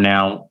 weeks from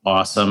now,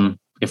 awesome.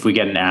 If we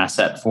get an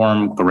asset for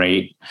him,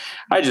 great.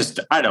 I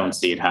don't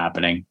see it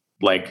happening.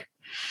 Like,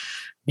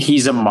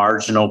 he's a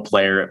marginal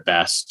player at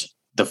best.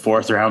 The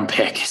fourth round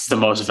pick is the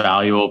most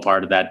valuable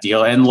part of that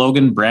deal. And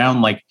Logan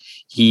Brown, like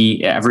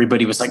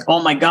everybody was like,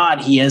 oh my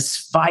God, he has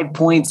 5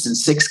 points in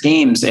 6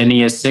 games, and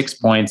he has 6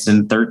 points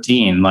in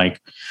 13,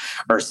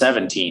 or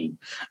 17.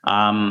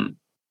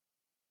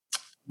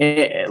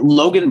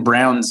 Logan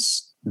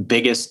Brown's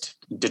biggest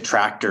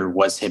detractor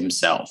was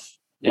himself.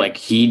 Yeah. Like,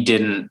 he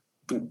didn't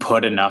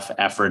put enough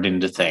effort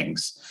into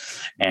things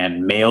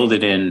and mailed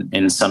it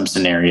in some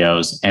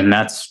scenarios. And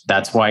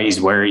that's why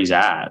he's where he's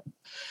at.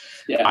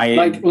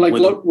 Yeah,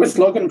 with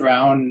Logan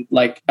Brown,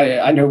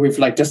 I know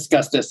we've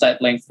discussed this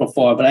at length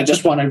before, but I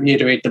just want to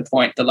reiterate the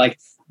point that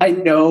I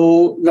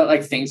know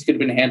that things could have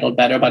been handled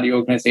better by the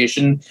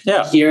organization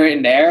here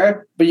and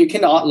there, but you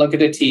cannot look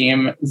at a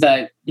team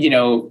that,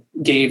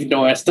 gave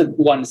Norris the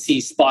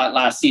 1C spot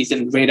last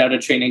season right out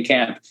of training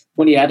camp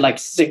when he had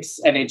 6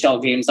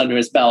 NHL games under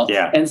his belt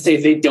and say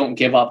they don't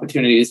give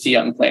opportunities to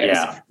young players.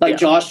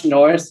 Josh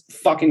Norris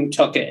fucking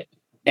took it.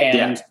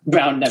 And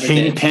Brown never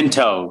did.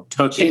 Pinto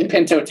took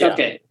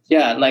it.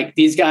 Yeah,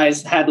 these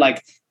guys had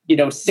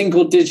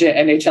single-digit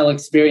NHL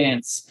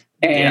experience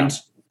and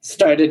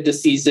started the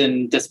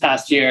season this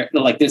past year,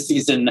 this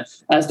season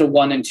as the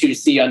 1 and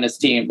 2C on this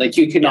team.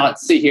 You could not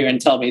sit here and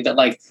tell me that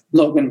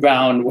Logan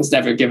Brown was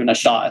never given a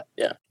shot.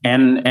 Yeah,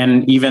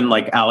 and even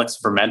Alex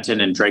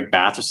Formenton and Drake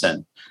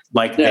Batherson.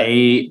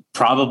 They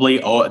probably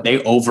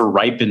they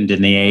over-ripened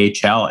in the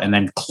AHL and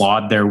then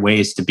clawed their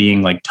ways to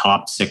being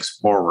top 6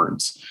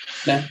 forwards.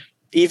 Yeah.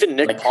 Even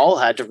Nick Paul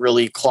had to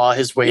really claw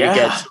his way to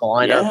get to the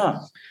lineup. Yeah.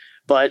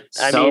 But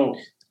I mean,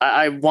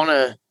 I want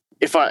to,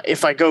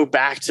 if I go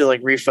back to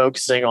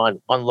refocusing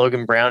on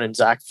Logan Brown and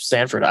Zach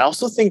Sanford, I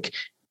also think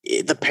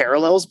the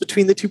parallels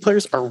between the two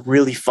players are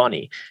really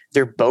funny.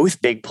 They're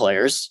both big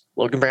players.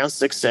 Logan Brown's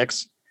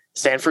 6'6",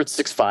 Sanford's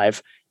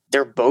 6'5".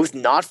 They're both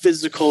not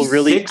physical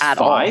really at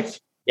all.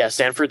 Yeah,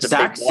 Sanford's a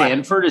Zach big boy.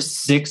 Sanford is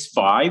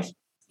 6'5".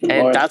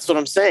 And that's what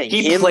I'm saying.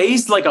 He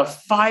plays like a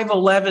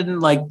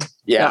 5'11",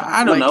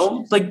 I don't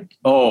know.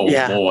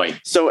 Boy.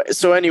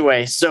 So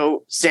anyway,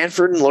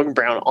 Sanford and Logan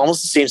Brown,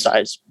 almost the same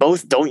size.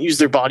 Both don't use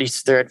their bodies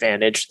to their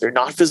advantage. They're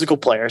not physical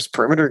players,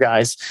 perimeter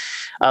guys.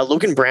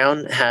 Logan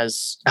Brown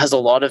has a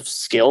lot of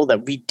skill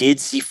that we did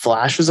see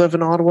flashes of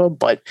in Ottawa,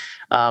 but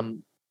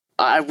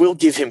I will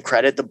give him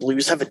credit. The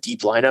Blues have a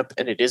deep lineup,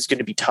 and it is going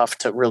to be tough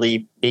to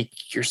really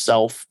make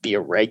yourself be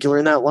a regular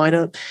in that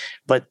lineup.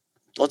 But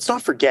let's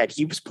not forget,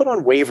 he was put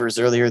on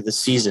waivers earlier this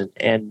season,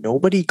 and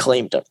nobody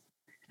claimed him.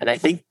 And I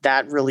think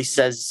that really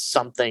says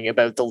something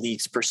about the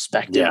league's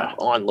perspective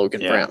on Logan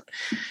Brown.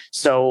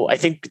 So I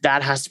think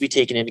that has to be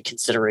taken into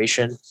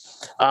consideration.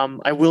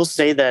 I will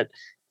say that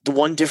the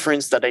one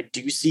difference that I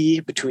do see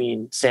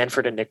between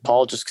Sanford and Nick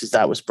Paul, just because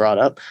that was brought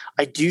up,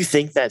 I do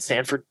think that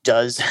Sanford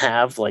does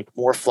have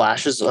more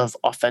flashes of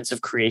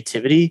offensive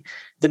creativity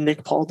than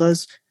Nick Paul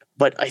does.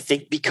 But I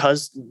think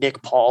because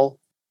Nick Paul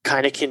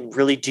kind of can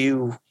really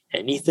do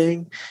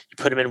anything, you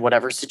put him in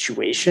whatever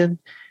situation,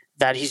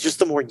 that he's just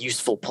the more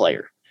useful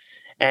player.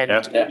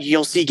 And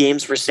you'll see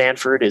games where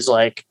Sanford is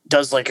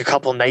does a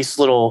couple nice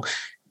little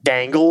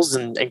dangles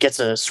and gets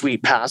a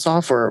sweet pass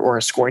off or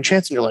a scoring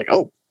chance. And you're like,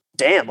 oh,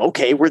 damn,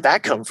 okay, where'd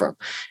that come from?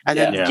 And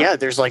then,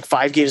 there's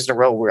 5 games in a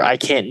row where I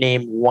can't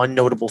name one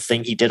notable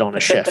thing he did on a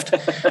shift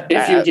or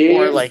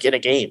in a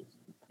game.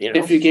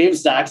 If you gave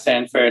Zach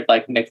Sanford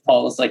Nick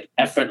Paul's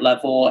effort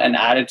level and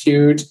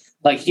attitude,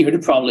 he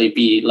would probably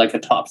be a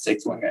top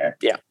 6 winger.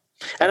 Yeah.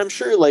 And I'm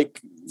sure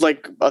like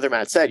other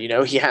Matt said,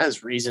 he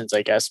has reasons,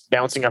 I guess,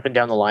 bouncing up and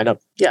down the lineup.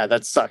 Yeah,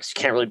 that sucks.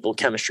 You can't really build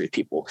chemistry with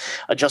people.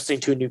 Adjusting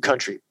to a new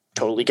country.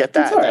 Totally get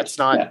that. That's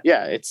not,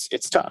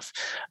 it's tough.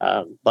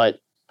 But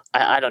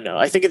I don't know.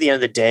 I think at the end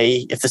of the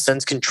day, if the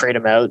Sens can trade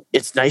him out,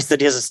 it's nice that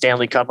he has a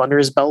Stanley Cup under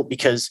his belt,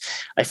 because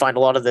I find a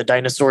lot of the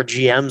dinosaur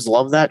GMs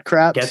love that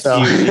crap. It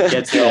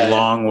gets you a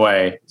long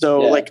way.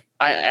 So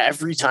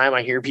every time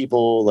I hear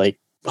people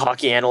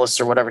hockey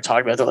analysts or whatever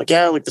talking about it,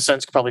 they're the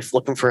Sens could probably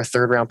flip him for a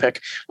 3rd round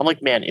pick. I'm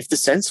like, man, if the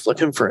Sens flip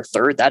him for a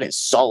 3rd, that is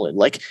solid.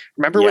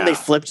 Remember when they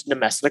flipped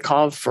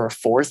Nemesnikov for a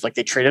 4th?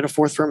 They traded a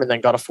 4th for him and then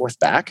got a 4th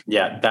back.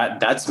 Yeah,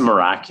 that's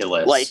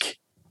miraculous.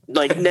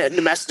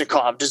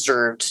 Nemesnikov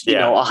deserved,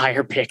 a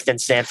higher pick than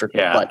Sanford.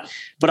 Yeah.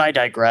 But I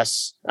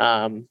digress.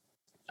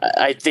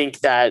 I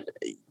think that,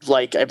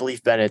 I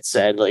believe Bennett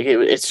said,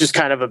 it's just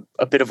kind of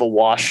a bit of a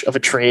wash of a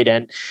trade.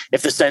 And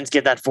if the Sens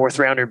get that 4th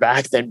rounder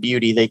back, then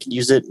beauty, they can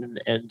use it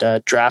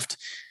and draft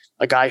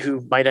a guy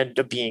who might end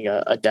up being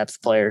a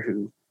depth player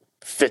who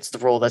fits the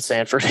role that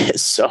Sanford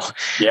is. So,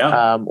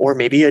 or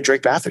maybe a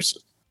Drake Batherson.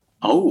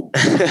 Oh,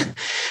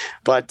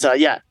 but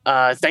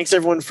thanks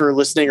everyone for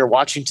listening or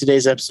watching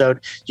today's episode.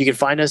 You can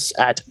find us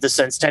at the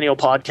Centennial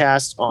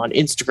Podcast on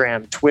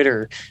Instagram,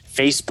 Twitter,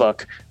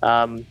 Facebook.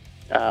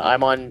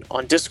 I'm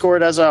on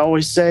Discord, as I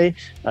always say.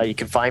 You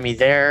can find me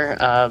there,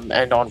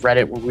 and on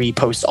Reddit, where we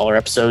post all our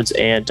episodes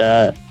and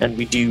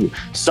we do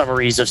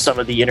summaries of some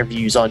of the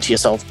interviews on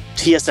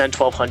TSN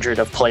 1200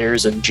 of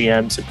players and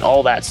GMs and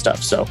all that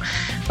stuff. So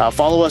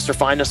follow us or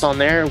find us on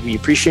there. We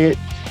appreciate it.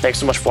 Thanks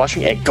so much for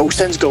watching, and go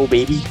Sens go,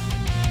 baby.